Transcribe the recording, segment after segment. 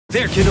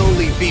There can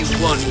only be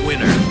one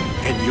winner,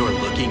 and you're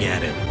looking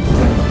at him.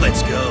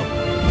 Let's go.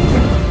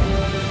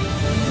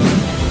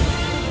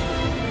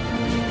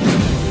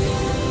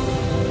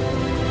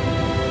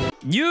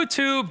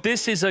 YouTube,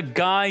 this is a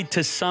guide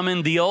to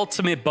summon the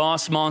ultimate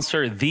boss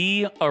monster,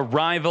 the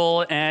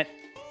Arrival at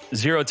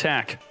 0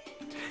 attack.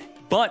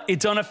 But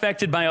it's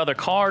unaffected by other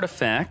card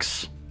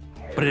effects,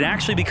 but it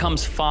actually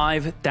becomes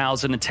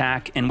 5,000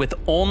 attack, and with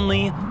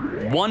only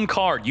one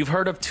card. You've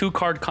heard of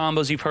 2-card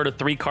combos, you've heard of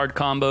 3-card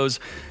combos.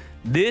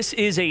 This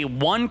is a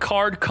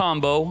 1-card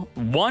combo,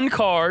 1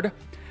 card,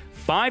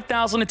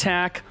 5,000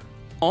 attack,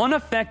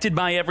 unaffected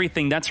by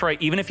everything. That's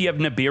right, even if you have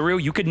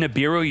Nibiru, you could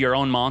Nibiru your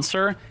own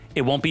monster.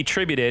 It won't be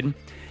attributed.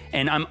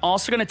 And I'm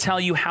also going to tell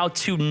you how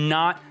to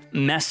not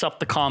mess up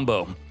the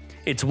combo.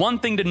 It's one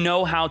thing to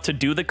know how to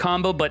do the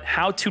combo, but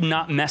how to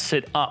not mess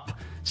it up.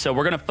 So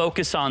we're going to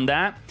focus on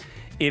that.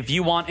 If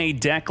you want a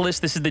deck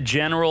list, this is the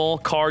general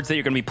cards that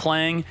you're going to be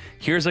playing.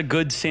 Here's a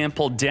good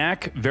sample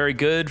deck. Very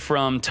good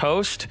from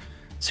Toast.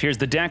 So here's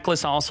the deck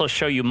list. I'll also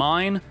show you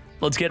mine.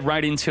 Let's get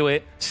right into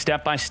it,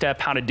 step by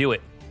step, how to do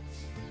it.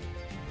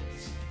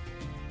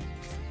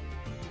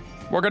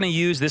 We're going to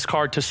use this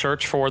card to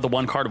search for the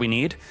 1 card we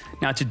need.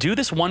 Now, to do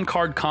this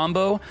 1-card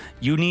combo,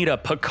 you need a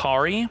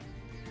Picari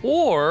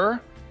or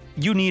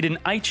you need an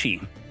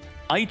Aichi.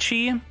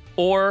 Aichi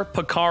or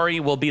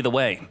Picari will be the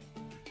way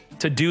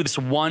to do this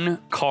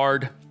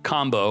 1-card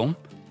combo. You're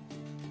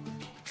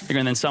going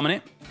to then summon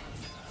it.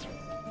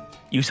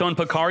 You summon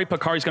Picari.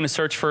 Picari's going to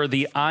search for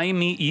the I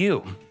Meet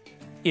You.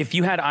 If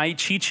you had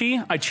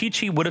Aichichi,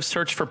 Aichichi would have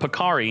searched for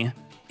Picari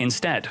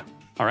instead.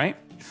 All right?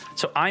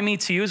 So I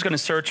Meet You is going to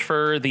search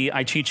for the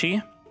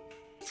Aichichi.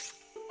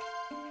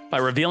 By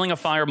revealing a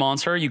fire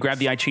monster, you grab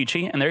the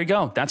Aichichi, and there you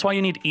go. That's why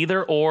you need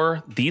either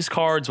or. These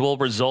cards will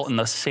result in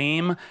the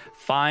same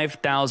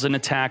 5,000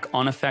 attack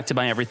unaffected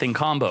by everything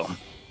combo.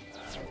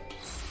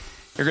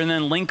 You're going to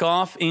then link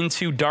off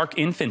into Dark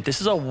Infant. This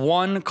is a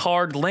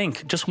 1-card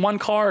link, just 1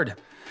 card.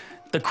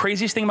 The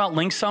craziest thing about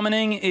link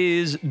summoning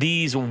is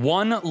these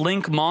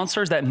 1-link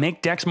monsters that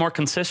make decks more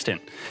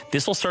consistent.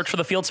 This will search for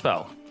the field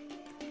spell.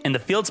 And the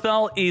field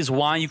spell is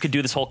why you could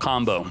do this whole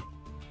combo.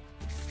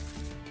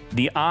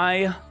 The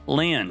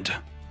Island.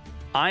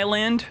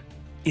 Island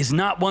is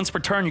not once per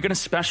turn. You're going to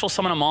special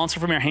summon a monster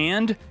from your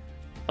hand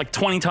like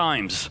 20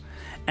 times.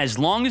 As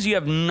long as you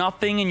have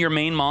nothing in your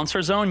main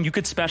monster zone, you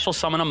could special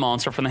summon a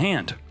monster from the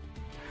hand.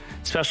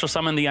 Special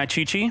summon the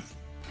Aichichi.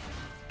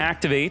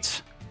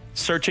 Activates.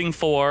 Searching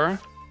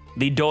for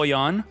the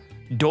Doyon.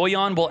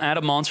 Doyon will add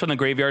a monster from the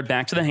graveyard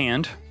back to the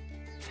hand.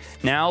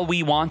 Now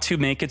we want to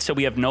make it so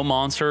we have no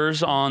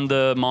monsters on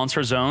the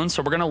monster zone,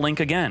 so we're going to link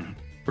again.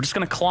 We're just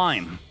going to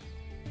climb.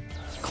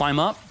 Climb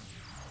up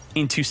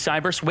into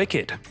Cyberse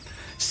Wicked.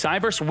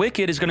 Cyberse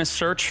Wicked is going to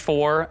search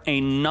for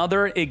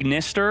another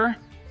Ignister.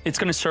 It's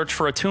going to search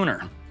for a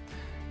tuner.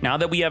 Now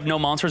that we have no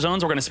monster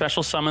zones, we're going to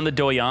special summon the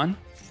Doyon.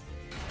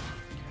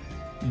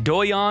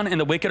 Doyon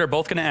and the Wicked are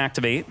both going to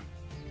activate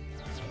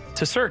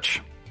to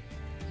search.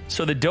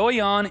 So the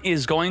Doyon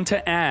is going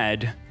to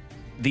add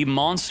the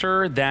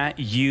monster that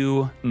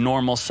you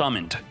normal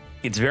summoned.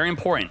 It's very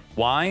important.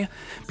 Why?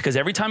 Because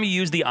every time you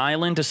use the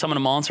island to summon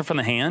a monster from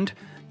the hand,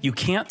 you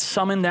can't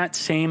summon that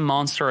same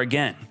monster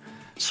again.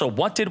 So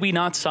what did we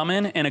not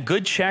summon? And a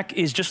good check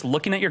is just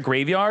looking at your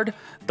graveyard.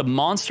 The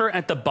monster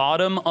at the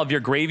bottom of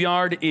your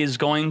graveyard is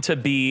going to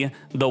be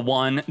the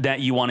one that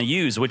you want to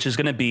use, which is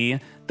going to be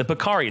the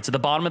Picari. It's at the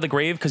bottom of the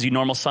grave because you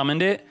normal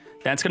summoned it.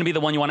 That's going to be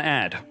the one you want to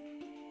add.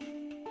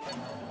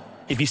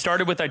 If you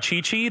started with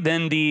Aichichi,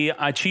 then the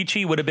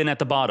Aichichi would have been at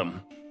the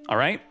bottom, all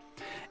right?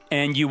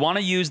 And you want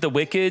to use the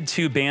Wicked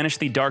to banish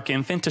the Dark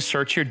Infant to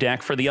search your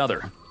deck for the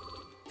other.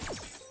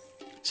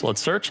 So let's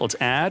search, let's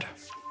add,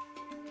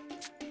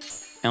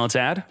 and let's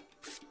add.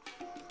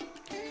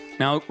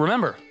 Now,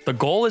 remember, the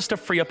goal is to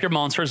free up your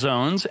monster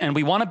zones, and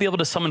we want to be able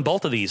to summon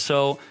both of these.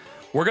 So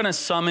we're going to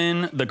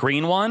summon the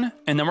green one,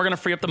 and then we're going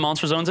to free up the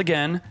monster zones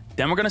again.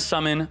 Then we're going to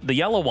summon the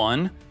yellow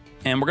one,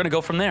 and we're going to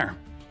go from there.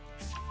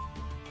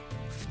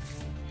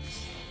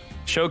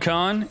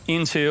 Shokan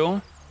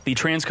into the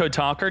Transcode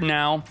Talker.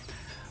 Now,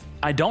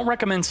 I don't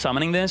recommend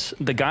summoning this.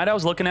 The guide I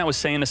was looking at was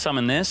saying to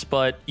summon this,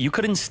 but you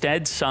could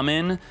instead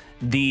summon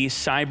the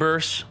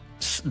Cyberse,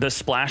 the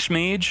Splash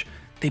Mage.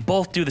 They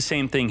both do the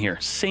same thing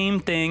here. Same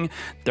thing.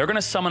 They're going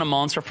to summon a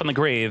monster from the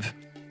grave,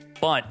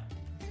 but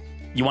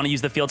you want to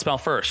use the field spell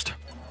first.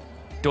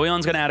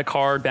 Doyon's going to add a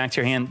card back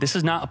to your hand. This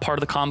is not a part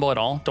of the combo at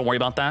all. Don't worry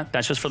about that.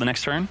 That's just for the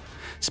next turn.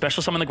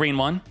 Special summon the green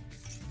one.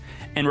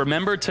 And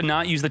remember to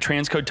not use the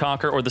Transcode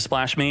Talker or the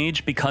Splash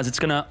Mage because it's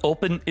going to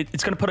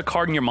it's going to put a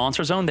card in your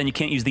monster zone, then you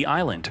can't use the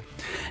island.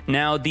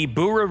 Now, the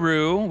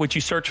Bururu, which you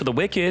search for the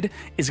Wicked,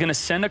 is going to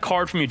send a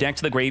card from your deck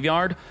to the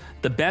graveyard.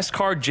 The best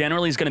card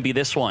generally is going to be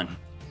this one.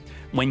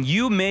 When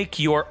you make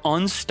your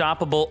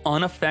unstoppable,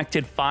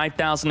 unaffected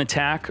 5,000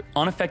 attack,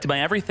 unaffected by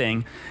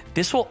everything,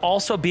 this will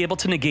also be able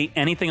to negate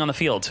anything on the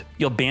field.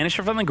 You'll banish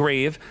it from the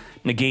grave,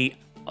 negate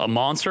a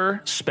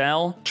monster,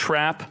 spell,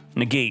 trap,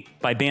 negate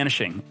by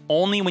banishing.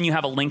 Only when you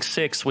have a Link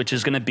 6, which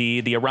is going to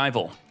be the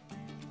Arrival.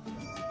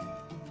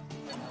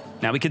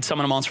 Now we could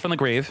summon a monster from the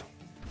grave.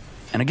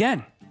 And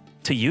again,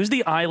 to use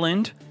the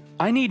island,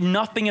 I need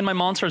nothing in my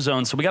monster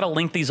zone, so we got to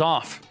link these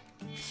off.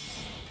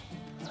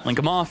 Link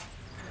them off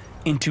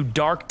into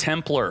Dark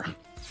Templar.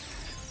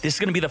 This is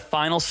going to be the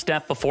final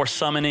step before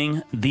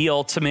summoning the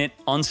ultimate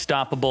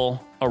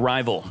unstoppable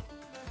arrival.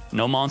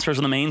 No monsters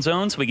in the main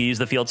zone, so we can use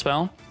the field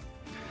spell.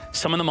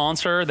 Summon the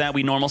monster that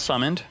we normal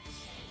summoned.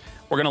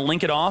 We're going to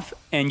link it off,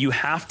 and you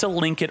have to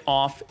link it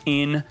off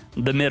in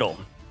the middle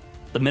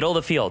of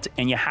the field.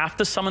 And you have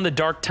to summon the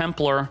Dark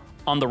Templar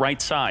on the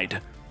right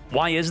side.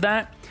 Why is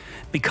that?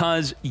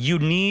 Because you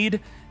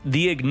need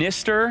the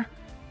Ignister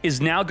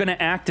is now going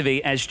to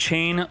activate as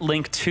chain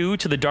link 2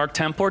 to the Dark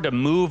Templar to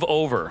move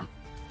over.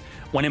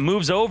 When it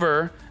moves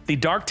over, the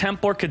Dark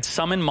Templar could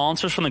summon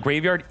monsters from the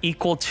graveyard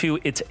equal to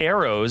its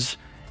arrows,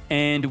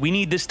 and we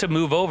need this to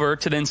move over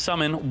to then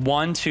summon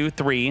 1, 2,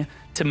 3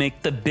 to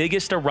make the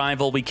biggest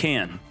arrival we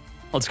can.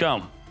 Let's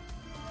go.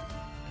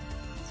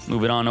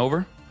 Move it on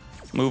over.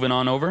 Moving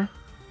on over.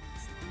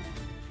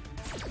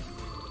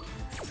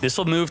 This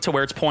will move to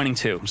where it's pointing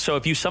to. So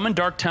if you summon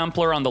Dark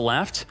Templar on the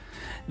left,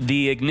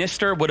 the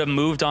Ignister would have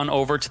moved on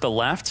over to the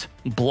left,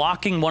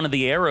 blocking one of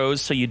the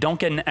arrows so you don't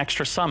get an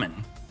extra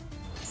summon.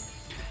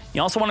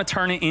 You also want to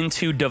turn it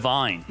into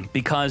Divine,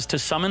 because to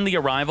summon the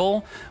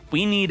arrival,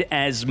 we need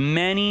as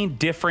many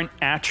different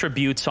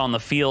attributes on the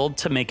field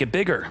to make it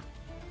bigger.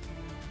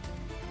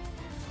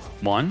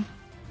 1,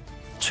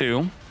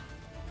 2,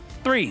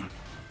 3.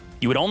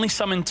 You would only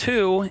summon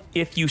 2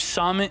 if you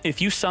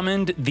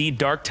summoned the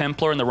Dark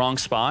Templar in the wrong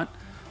spot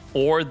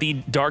or the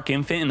Dark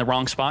Infant in the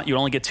wrong spot. You would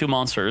only get 2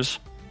 monsters.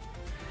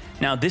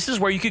 Now, this is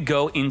where you could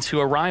go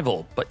into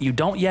Arrival, but you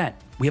don't yet.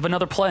 We have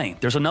another play.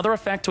 There's another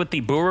effect with the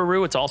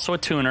Bururu. It's also a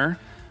tuner.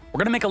 We're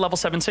going to make a level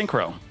 7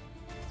 Synchro.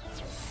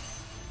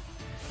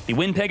 The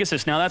Wind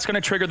Pegasus. Now, that's going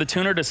to trigger the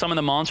tuner to summon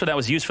the monster that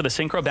was used for the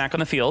Synchro back on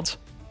the field.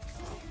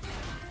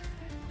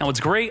 Now, what's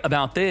great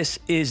about this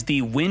is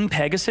the Wind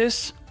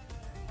Pegasus,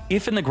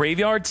 if in the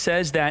graveyard,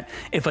 says that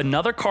if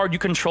another card you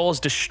control is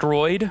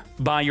destroyed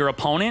by your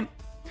opponent,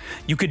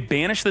 you could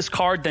banish this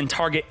card, then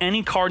target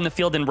any card in the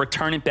field and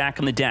return it back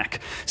in the deck.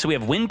 So we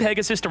have Wind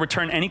Pegasus to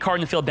return any card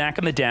in the field back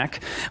in the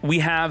deck. We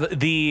have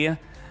the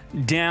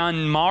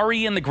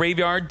Danmari in the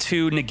graveyard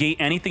to negate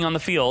anything on the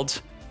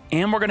field.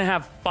 And we're going to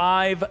have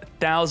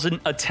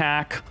 5,000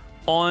 attack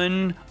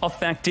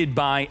unaffected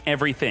by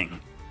everything.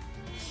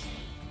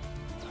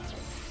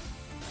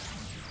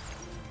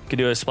 You could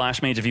do a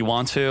Splash Mage if you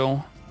want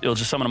to. It'll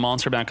just summon a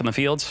monster back on the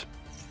field.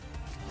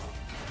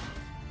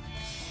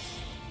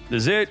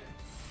 This is it.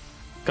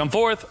 Come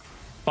forth.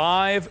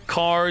 5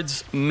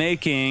 cards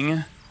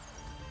making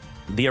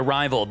the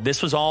arrival.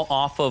 This was all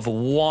off of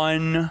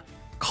 1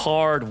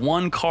 card.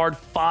 1 card,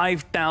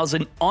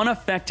 5,000,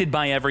 unaffected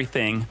by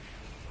everything.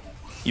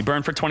 You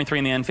burn for 23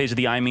 in the end phase of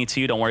the eye meets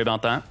you. Don't worry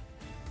about that.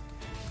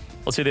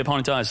 Let's see what the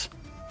opponent does.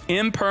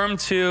 Imperm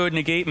to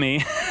negate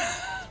me.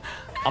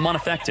 I'm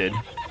unaffected.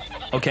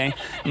 Okay.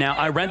 Now,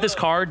 I read this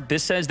card.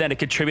 This says that it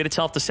could tribute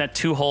itself to set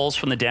 2 holes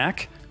from the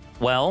deck.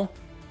 Well,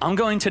 I'm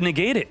going to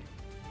negate it.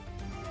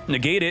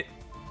 Negate it.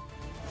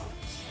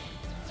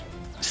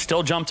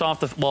 Still jumped off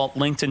the... Well,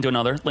 linked into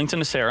another. Linked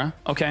into Sarah.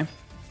 Okay.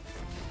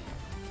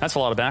 That's a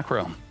lot of back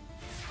row.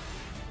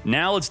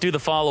 Now let's do the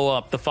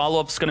follow-up. The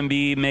follow-up's going to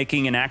be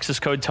making an access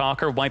code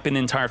talker, wiping the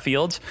entire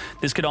field.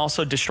 This could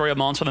also destroy a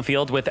monster on the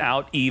field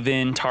without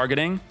even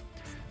targeting.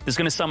 This is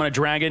going to summon a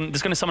dragon. This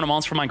is going to summon a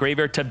monster from my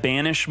graveyard to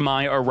banish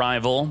my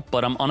arrival,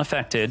 but I'm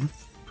unaffected.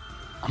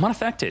 I'm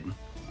unaffected.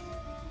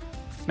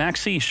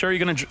 Maxi, sure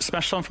you're going to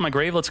special summon from my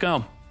grave? Let's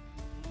go.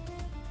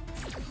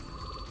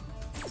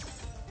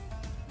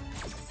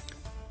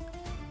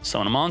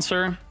 Summon a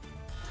monster.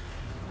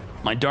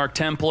 My Dark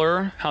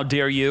Templar, how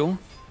dare you?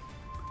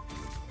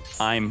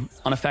 I'm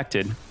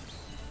unaffected.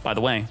 By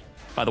the way.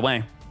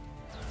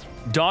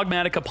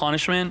 Dogmatica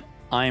Punishment,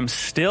 I'm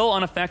still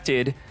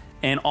unaffected.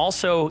 And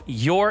also,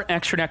 your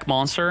extra deck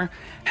monster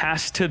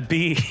has to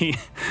be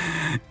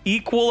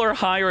equal or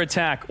higher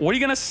attack. What are you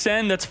going to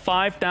send that's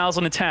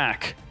 5,000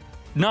 attack?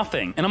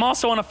 Nothing. And I'm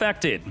also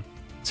unaffected.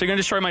 So you're going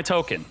to destroy my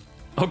token.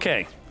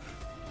 Okay.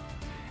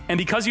 And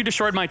because you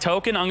destroyed my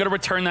token, I'm going to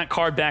return that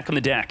card back on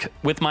the deck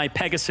with my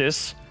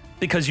Pegasus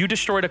because you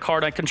destroyed a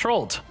card I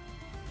controlled.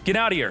 Get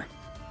out of here.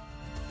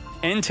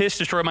 End Tish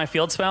destroyed my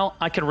field spell.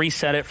 I could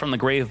reset it from the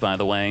grave, by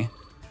the way.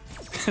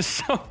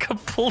 So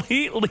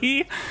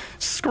completely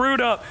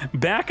screwed up.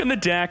 Back in the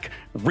deck,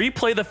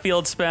 replay the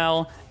field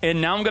spell,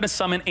 and now I'm going to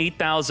summon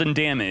 8,000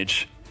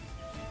 damage.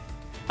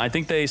 I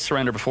think they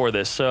surrendered before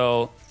this,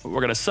 so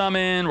we're going to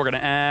summon. We're going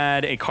to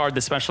add a card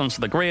that special summons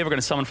from the grave. We're going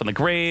to summon from the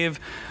grave.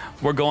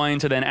 We're going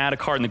to then add a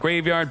card in the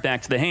graveyard,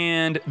 back to the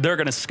hand. They're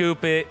going to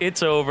scoop it.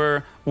 It's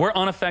over. We're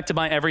unaffected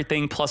by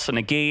everything, plus a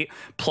negate,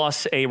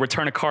 plus a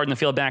return a card in the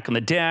field back on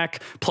the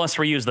deck, plus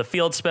reuse the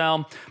field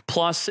spell,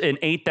 plus an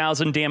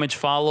 8,000 damage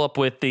follow-up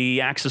with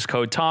the access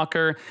code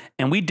talker.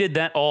 And we did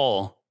that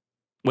all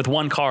with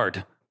 1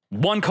 card.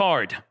 1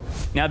 card.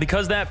 Now,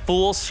 because that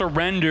fool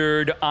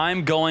surrendered,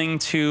 I'm going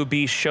to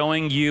be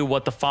showing you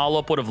what the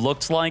follow-up would have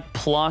looked like,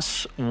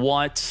 plus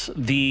what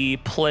the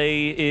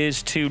play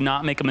is to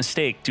not make a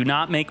mistake. Do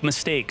not make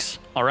mistakes,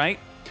 all right?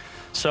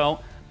 So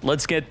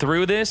let's get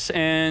through this,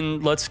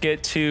 and let's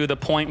get to the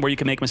point where you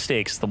can make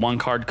mistakes. The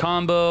one-card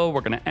combo,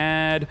 we're going to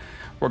add,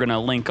 we're going to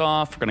link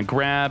off, we're going to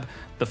grab.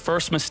 The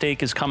first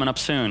mistake is coming up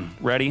soon.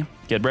 Ready?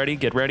 Get ready,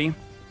 get ready.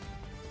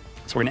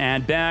 So we're going to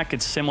add back.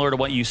 It's similar to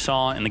what you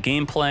saw in the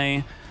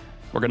gameplay.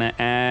 We're going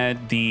to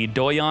add the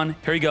Doyon.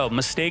 Here you go.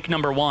 Mistake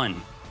number 1.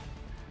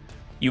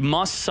 You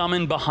must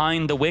summon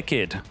behind the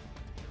Wicked.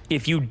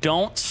 If you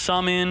don't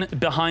summon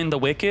behind the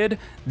Wicked,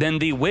 then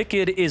the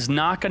Wicked is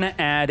not going to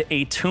add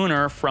a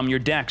tuner from your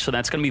deck. So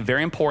that's going to be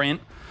very important.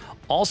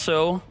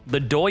 Also, the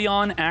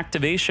Doyon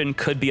activation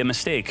could be a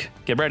mistake.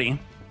 Get ready.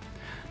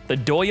 The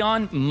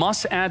Doyon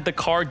must add the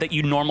card that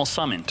you normal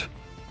summoned.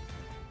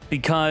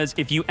 Because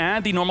if you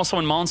add the normal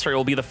summon monster, it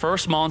will be the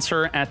first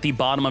monster at the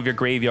bottom of your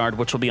graveyard,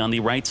 which will be on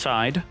the right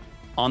side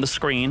on the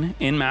screen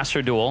in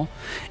Master Duel.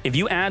 If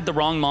you add the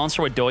wrong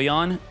monster with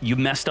Doyon, you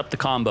messed up the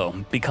combo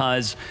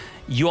because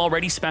you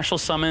already special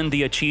summoned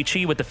the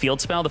Achichi with the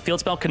field spell. The field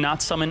spell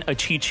cannot summon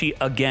Achichi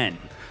again.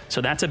 So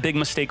that's a big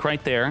mistake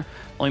right there.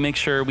 Let me make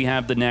sure we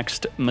have the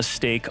next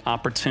mistake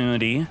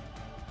opportunity.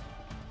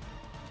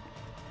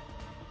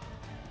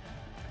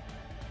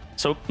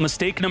 So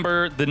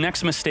the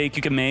next mistake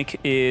you can make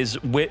is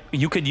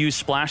you could use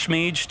Splash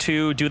Mage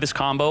to do this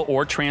combo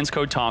or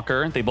Transcode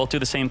Talker. They both do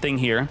the same thing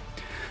here.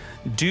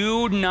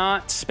 Do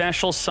not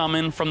special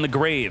summon from the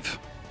grave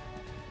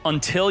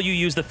until you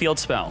use the field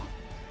spell.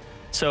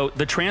 So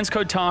the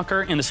Transcode Talker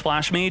and the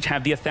Splash Mage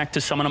have the effect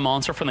to summon a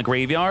monster from the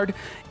graveyard.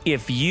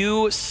 If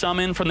you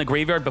summon from the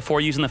graveyard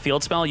before using the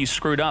field spell, you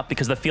screwed up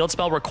because the field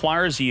spell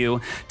requires you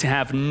to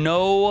have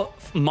no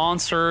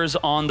monsters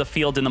on the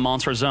field in the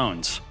monster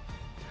zones.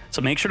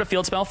 So make sure to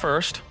field spell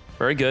first.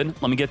 Very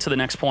good. Let me get to the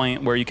next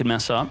point where you can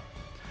mess up.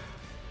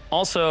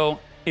 Also,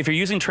 if you're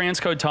using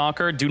Transcode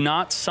Talker, do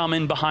not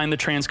summon behind the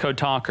Transcode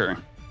Talker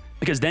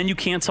because then you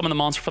can't summon the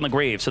monster from the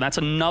grave. So that's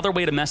another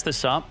way to mess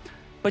this up,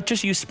 but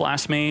just use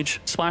Splash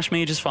Mage. Splash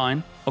Mage is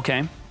fine.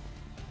 Okay.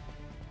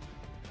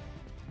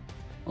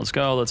 Let's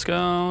go, let's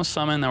go.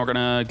 Summon. Now we're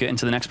going to get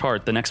into the next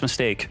part, the next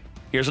mistake.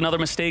 Here's another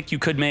mistake you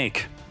could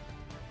make.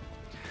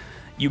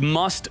 You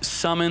must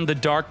summon the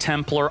Dark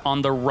Templar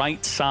on the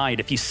right side.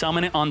 If you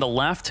summon it on the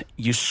left,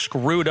 you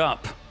screwed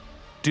up.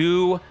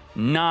 Do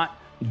not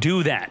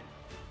do that.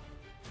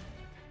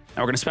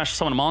 Now we're going to special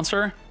summon a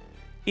monster.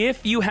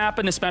 If you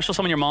happen to special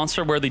summon your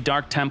monster where the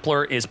Dark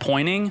Templar is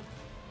pointing,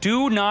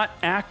 do not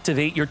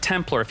activate your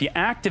Templar. If you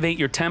activate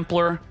your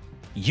Templar,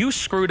 you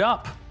screwed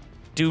up.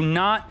 Do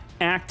not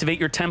activate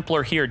your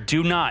Templar here.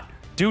 Do not.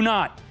 Do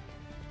not.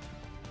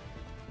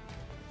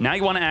 Now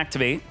you want to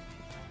activate.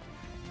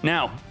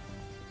 Now,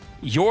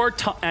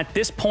 at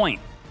this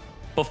point,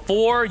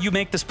 before you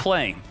make this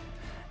play,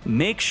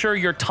 make sure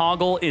your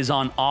toggle is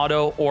on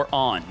auto or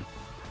on.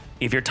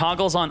 If your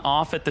toggle's on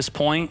off at this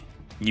point,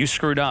 you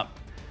screwed up.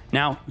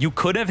 Now, you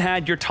could have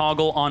had your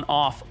toggle on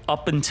off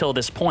up until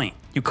this point.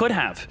 You could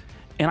have.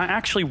 And I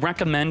actually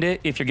recommend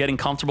it if you're getting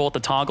comfortable with the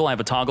toggle. I have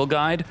a toggle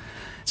guide.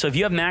 So if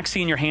you have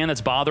Maxi in your hand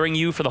that's bothering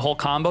you for the whole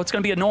combo, it's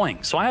going to be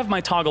annoying. So I have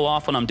my toggle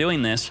off when I'm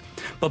doing this.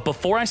 But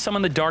before I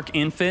summon the Dark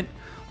Infant,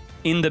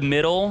 in the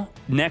middle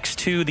next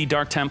to the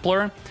Dark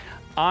Templar,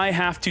 I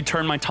have to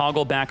turn my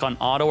toggle back on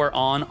auto or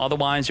on,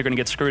 otherwise you're going to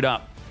get screwed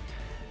up.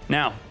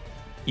 Now,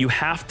 you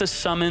have to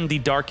summon the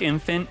Dark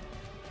Infant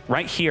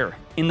right here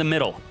in the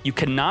middle. You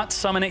cannot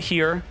summon it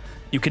here.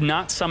 You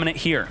cannot summon it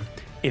here.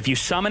 If you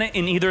summon it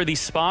in either of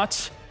these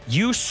spots,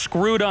 you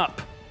screwed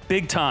up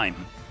big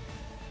time.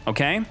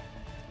 Okay?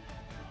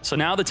 So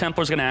now the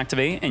Templar's going to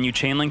activate, and you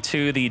chain link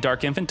to the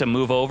Dark Infant to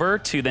move over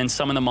to then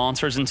summon the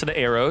monsters into the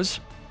arrows.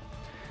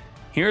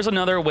 Here's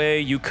another way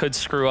you could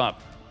screw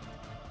up.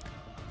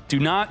 Do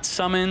not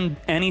summon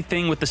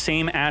anything with the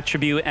same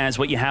attribute as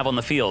what you have on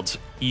the fields.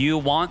 You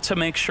want to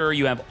make sure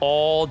you have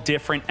all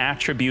different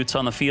attributes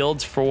on the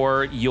fields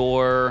for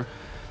your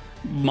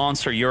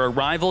monster. Your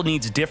arrival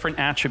needs different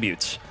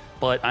attributes.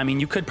 But, I mean,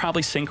 you could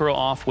probably synchro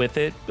off with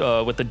it,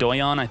 with the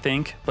Doyon, I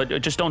think.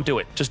 But just don't do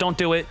it. Just don't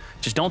do it.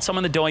 Just don't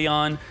summon the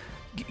Doyon.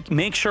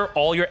 Make sure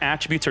all your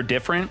attributes are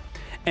different.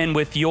 And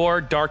with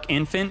your Dark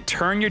Infant,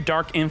 turn your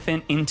Dark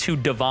Infant into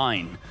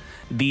Divine.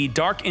 The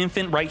Dark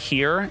Infant right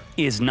here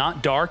is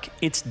not dark,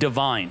 it's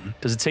Divine.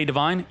 Does it say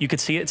Divine? You could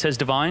see it, it says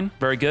Divine.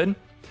 Very good.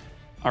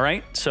 All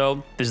right,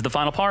 so this is the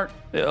final part.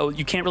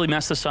 You can't really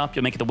mess this up.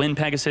 You'll make it the Wind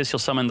Pegasus. You'll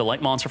summon the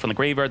Light Monster from the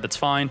graveyard. That's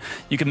fine.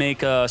 You can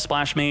make a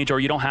Splash Mage, or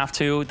you don't have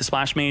to. The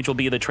Splash Mage will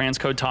be the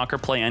Transcode Talker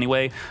play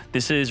anyway.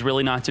 This is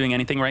really not doing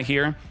anything right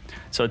here.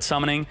 So it's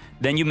summoning.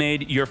 Then you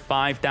made your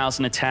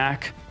 5,000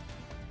 attack.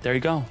 There you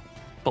go.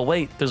 But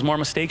wait, there's more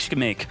mistakes you can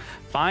make.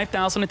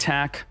 5,000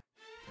 attack,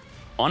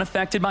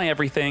 unaffected by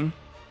everything,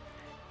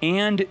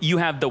 and you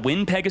have the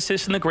Wind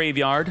Pegasus in the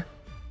graveyard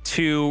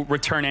to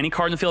return any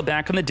card in the field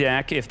back on the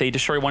deck if they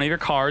destroy one of your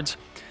cards.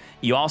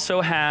 You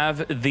also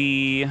have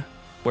the...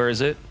 where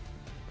is it?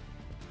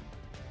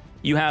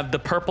 You have the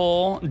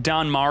purple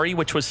Donmari,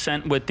 which was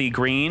sent with the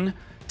green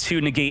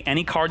to negate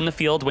any card in the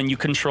field when you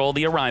control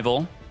the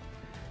arrival.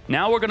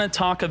 Now we're going to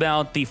talk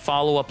about the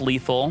follow-up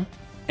lethal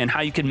and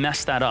how you can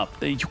mess that up.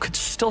 You could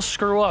still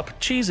screw up.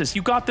 Jesus,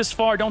 you got this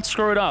far. Don't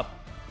screw it up.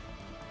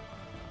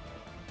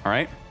 All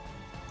right.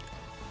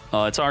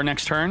 It's our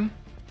next turn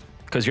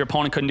because your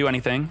opponent couldn't do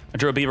anything. I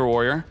drew a Beaver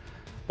Warrior.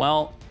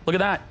 Well, look at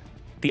that.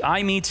 The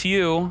I meets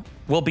you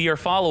will be your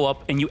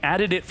follow-up, and you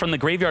added it from the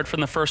graveyard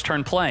from the first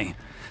turn play.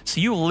 So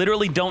you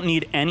literally don't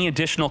need any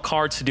additional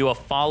cards to do a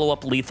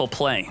follow-up lethal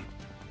play.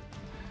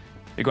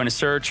 You're going to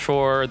search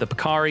for the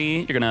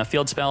Picari. You're going to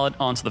field spell it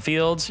onto the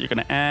fields. You're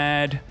going to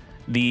add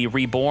the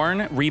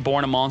Reborn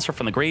a monster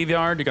from the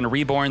graveyard. You're going to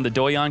Reborn the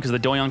Doyon because the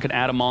Doyon could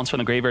add a monster from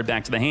the graveyard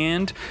back to the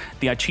hand.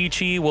 The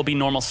Achichi will be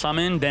normal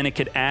summon. Then it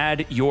could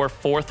add your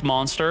fourth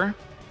monster.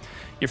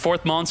 Your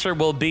fourth monster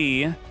will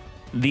be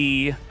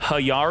the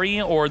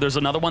Hayari, or there's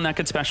another one that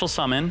could special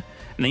summon. And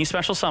then you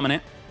special summon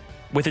it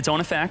with its own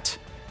effect.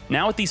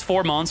 Now with these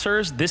 4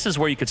 monsters, this is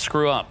where you could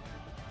screw up.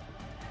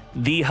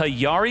 The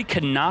Hayari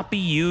cannot be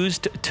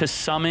used to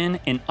summon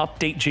an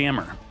Update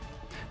Jammer.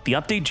 The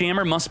Update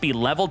Jammer must be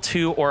level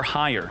 2 or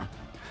higher.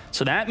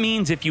 So that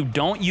means if you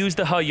don't use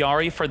the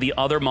Hayari for the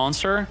other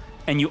monster,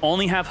 and you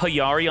only have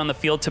Hayari on the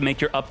field to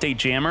make your Update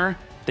Jammer,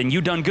 then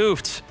you done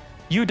goofed.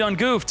 You done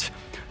goofed.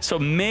 So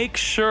make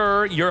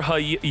sure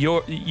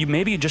you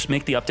maybe just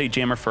make the Update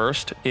Jammer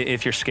first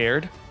if you're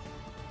scared.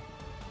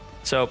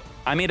 So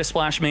I made a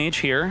Splash Mage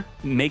here,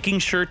 making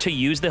sure to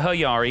use the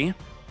Hayari.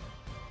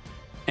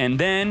 And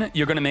then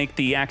you're going to make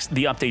the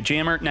Update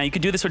Jammer. Now, you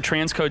could do this with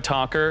Transcode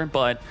Talker,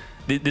 but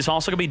this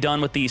also going to be done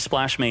with the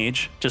Splash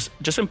Mage.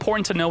 Just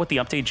important to know with the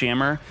Update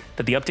Jammer,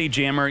 that the Update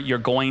Jammer, you're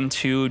going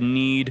to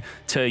need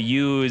to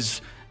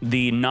use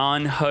the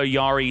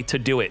non-Hayari to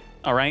do it,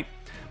 all right?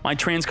 My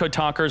Transcode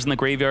Talker is in the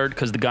graveyard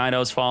because the guide I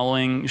was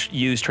following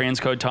used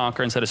Transcode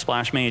Talker instead of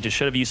Splash Mage. It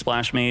should have used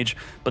Splash Mage,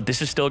 but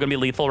this is still going to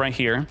be lethal right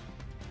here.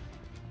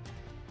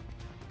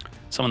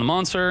 Summon the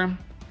monster.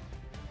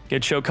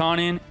 Get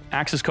Shokanin.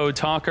 Access Code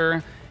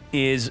Talker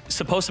is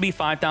supposed to be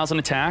 5,000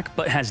 attack,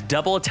 but has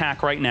double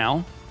attack right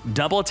now.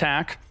 Double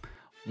attack.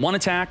 1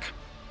 attack.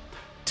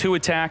 2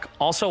 attack.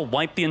 Also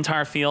wipe the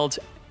entire field.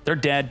 They're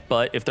dead,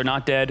 but if they're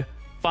not dead,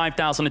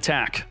 5,000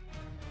 attack.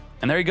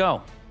 And there you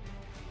go.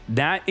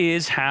 That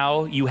is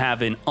how you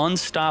have an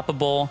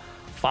unstoppable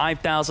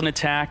 5,000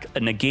 attack, a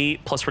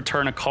negate, plus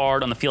return a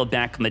card on the field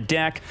back in the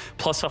deck,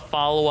 plus a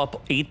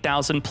follow-up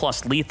 8,000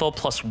 plus lethal,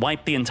 plus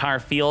wipe the entire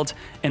field.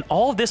 And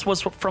all of this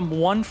was from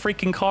one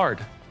freaking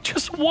card.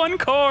 Just one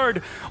card.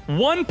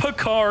 One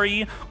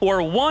Picari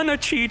or one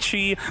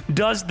Achichi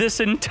does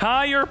this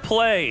entire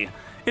play.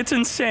 It's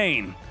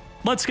insane.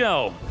 Let's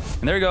go.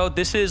 And there you go.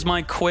 This is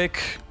my quick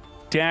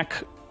deck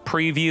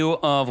preview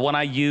of what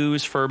I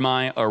use for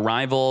my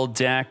Arrival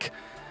deck.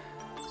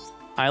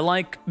 I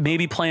like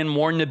maybe playing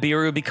more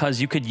Nibiru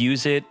because you could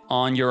use it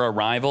on your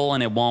Arrival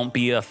and it won't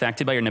be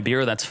affected by your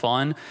Nibiru. That's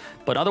fun.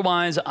 But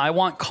otherwise, I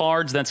want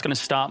cards that's going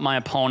to stop my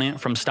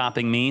opponent from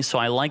stopping me. So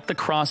I like the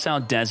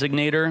Crossout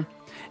Designator.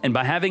 And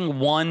by having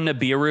one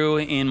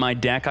Nibiru in my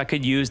deck, I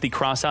could use the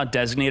Crossout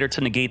Designator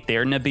to negate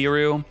their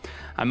Nibiru.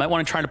 I might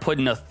want to try to put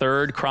in a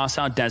third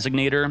Crossout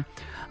Designator.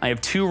 I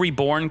have 2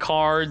 Reborn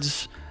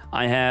cards.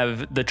 I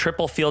have the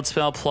triple field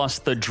spell plus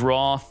the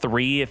draw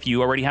 3. If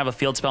you already have a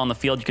field spell on the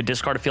field, you could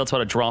discard a field spell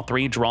to draw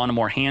 3, draw into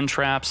more hand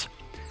traps.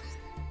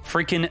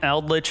 Freaking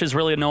Eldritch is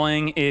really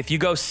annoying. If you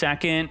go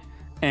second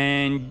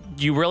and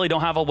you really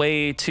don't have a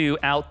way to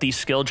out the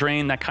skill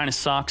drain, that kind of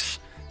sucks.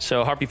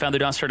 So Harpy Feather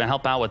Duster to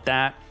help out with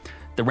that.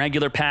 The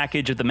regular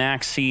package of the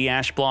Max C,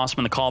 Ash Blossom,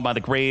 and the Call by the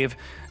Grave.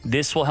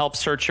 This will help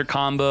search your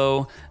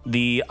combo.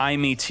 The I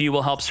Meet You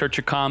will help search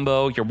your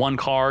combo. Your 1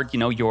 card, you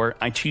know, your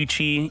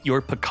Aichichi,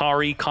 your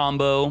Picari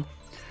combo.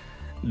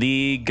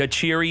 The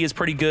Gachiri is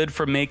pretty good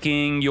for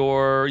making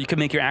your... You can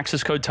make your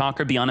Access Code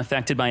Talker be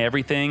unaffected by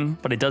everything,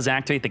 but it does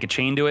activate. They could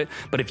chain to it.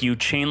 But if you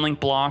chain link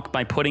block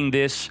by putting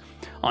this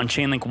on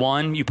Chainlink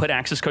 1, you put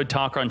Access Code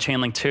Talker on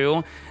Chainlink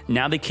 2.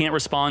 Now they can't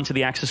respond to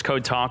the Access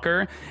Code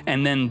Talker,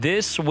 and then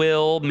this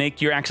will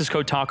make your Access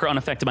Code Talker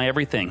unaffected by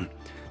everything.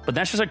 But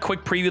that's just a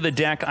quick preview of the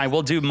deck. I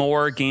will do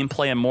more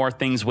gameplay and more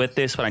things with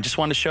this, but I just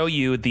wanted to show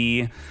you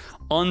the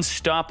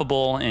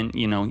unstoppable, and,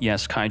 you know,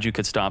 yes, Kaiju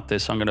could stop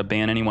this. I'm going to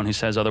ban anyone who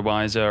says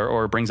otherwise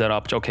or brings that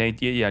up. Okay,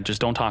 yeah, just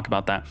don't talk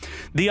about that.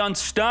 The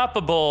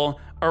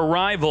unstoppable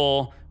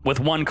Arrival with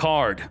 1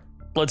 card.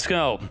 Let's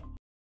go.